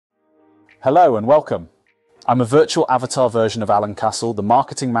Hello and welcome. I'm a virtual avatar version of Alain Castle, the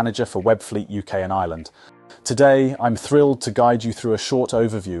marketing manager for Webfleet UK and Ireland. Today, I'm thrilled to guide you through a short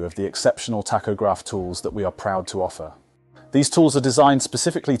overview of the exceptional tachograph tools that we are proud to offer. These tools are designed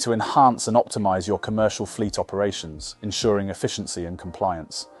specifically to enhance and optimize your commercial fleet operations, ensuring efficiency and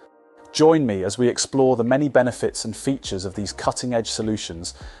compliance. Join me as we explore the many benefits and features of these cutting-edge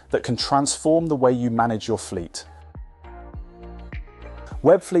solutions that can transform the way you manage your fleet.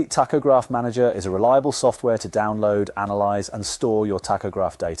 Webfleet Tachograph Manager is a reliable software to download, analyze, and store your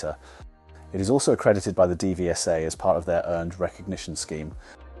tachograph data. It is also accredited by the DVSA as part of their earned recognition scheme.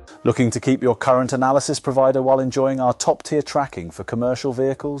 Looking to keep your current analysis provider while enjoying our top-tier tracking for commercial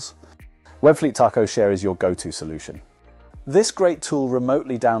vehicles? Webfleet TachoShare is your go-to solution. This great tool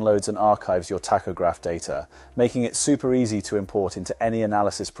remotely downloads and archives your tachograph data, making it super easy to import into any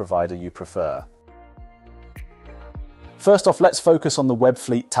analysis provider you prefer. First off, let's focus on the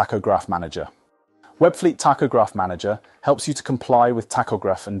Webfleet Tachograph Manager. Webfleet Tachograph Manager helps you to comply with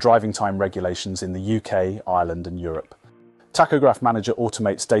tachograph and driving time regulations in the UK, Ireland, and Europe. Tachograph Manager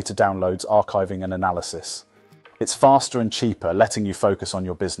automates data downloads, archiving, and analysis. It's faster and cheaper, letting you focus on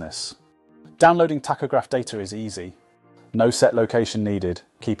your business. Downloading tachograph data is easy. No set location needed,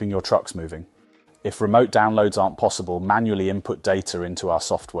 keeping your trucks moving. If remote downloads aren't possible, manually input data into our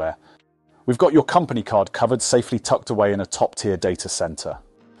software. We've got your company card covered, safely tucked away in a top-tier data center.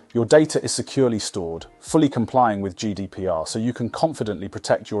 Your data is securely stored, fully complying with GDPR, so you can confidently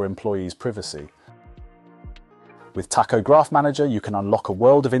protect your employees' privacy. With Tachograph Manager, you can unlock a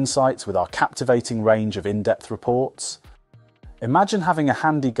world of insights with our captivating range of in-depth reports. Imagine having a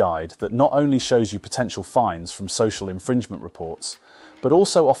handy guide that not only shows you potential fines from social infringement reports, but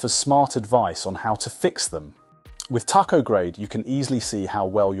also offers smart advice on how to fix them. With Tachograde, you can easily see how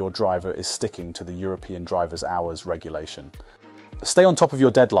well your driver is sticking to the European Driver's Hours regulation. Stay on top of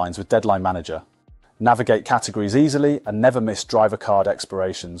your deadlines with Deadline Manager. Navigate categories easily and never miss driver card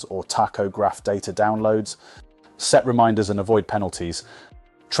expirations or tachograph data downloads. Set reminders and avoid penalties.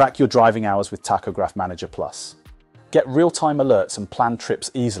 Track your driving hours with Tachograph Manager Plus. Get real-time alerts and plan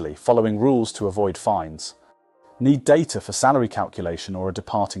trips easily, following rules to avoid fines. Need data for salary calculation or a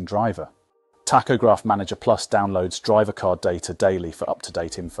departing driver? Tachograph Manager Plus downloads driver card data daily for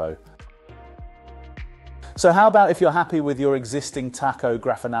up-to-date info. So how about if you're happy with your existing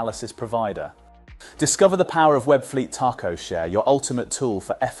tachograph analysis provider? Discover the power of Webfleet TachoShare, your ultimate tool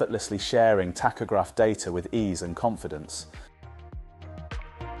for effortlessly sharing tachograph data with ease and confidence.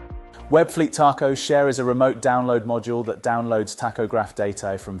 Webfleet TachoShare is a remote download module that downloads tachograph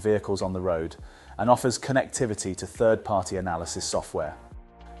data from vehicles on the road and offers connectivity to third-party analysis software.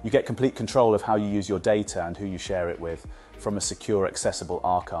 You get complete control of how you use your data and who you share it with from a secure, accessible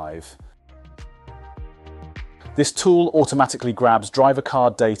archive. This tool automatically grabs driver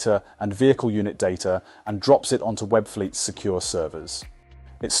card data and vehicle unit data and drops it onto Webfleet's secure servers.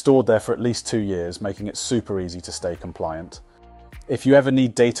 It's stored there for at least 2 years, making it super easy to stay compliant. If you ever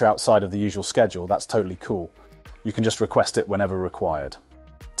need data outside of the usual schedule, that's totally cool. You can just request it whenever required.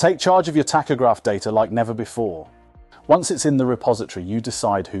 Take charge of your tachograph data like never before. Once it's in the repository, you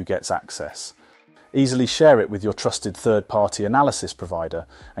decide who gets access. Easily share it with your trusted third-party analysis provider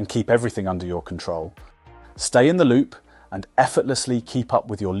and keep everything under your control. Stay in the loop and effortlessly keep up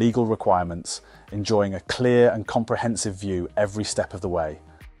with your legal requirements, enjoying a clear and comprehensive view every step of the way.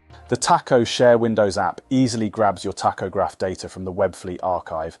 The TachoShare Windows app easily grabs your tachograph data from the Webfleet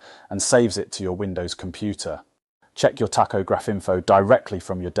archive and saves it to your Windows computer. Check your tachograph info directly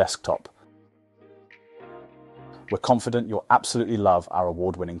from your desktop. We're confident you'll absolutely love our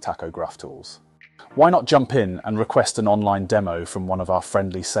award-winning tachograph tools. Why not jump in and request an online demo from one of our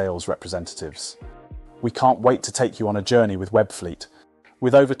friendly sales representatives? We can't wait to take you on a journey with Webfleet.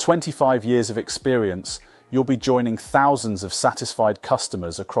 With over 25 years of experience, you'll be joining thousands of satisfied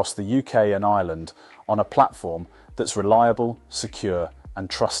customers across the UK and Ireland on a platform that's reliable, secure, and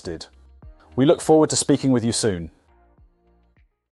trusted. We look forward to speaking with you soon.